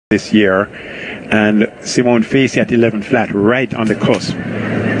this year, and Simone Facey at 11 flat, right on the cusp.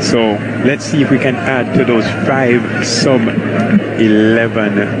 So let's see if we can add to those 5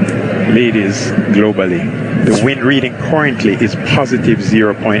 sub-11 ladies globally. The wind reading currently is positive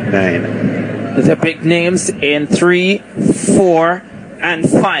 0.9. The big names in 3, 4, and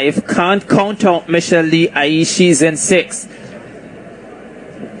 5. Can't count out Michelle Lee Aishi's in 6.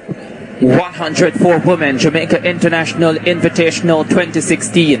 104 women, Jamaica International Invitational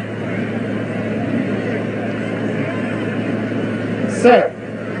 2016.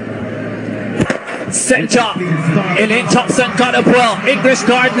 Center, Elaine Thompson got up well. English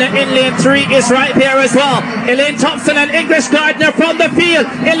Gardner in lane 3 is right there as well. Elaine Thompson and English Gardner from the field.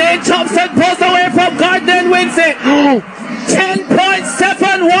 Elaine Thompson pulls away from Gardner and wins it.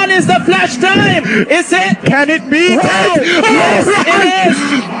 10.71 is the flash time. Is it? Can it be? Wow. Yes, it is.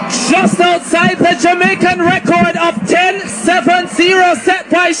 Just outside the Jamaican record of 10.70 set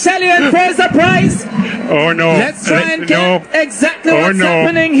by Shelley and Fraser Price. Oh no. Let's try and get exactly what's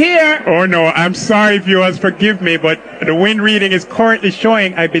happening here. Oh no, I'm sorry viewers, forgive me, but the wind reading is currently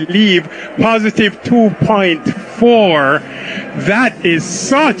showing, I believe, positive 2.4. That is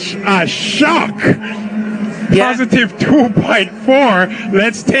such a shock. Yeah. Positive 2.4.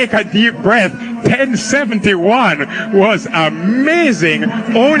 Let's take a deep breath. 1071 was amazing.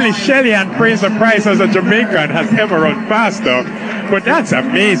 Only Shelley and Fraser Price as a Jamaican has ever run faster. But that's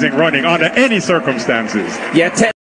amazing running under any circumstances. Yeah,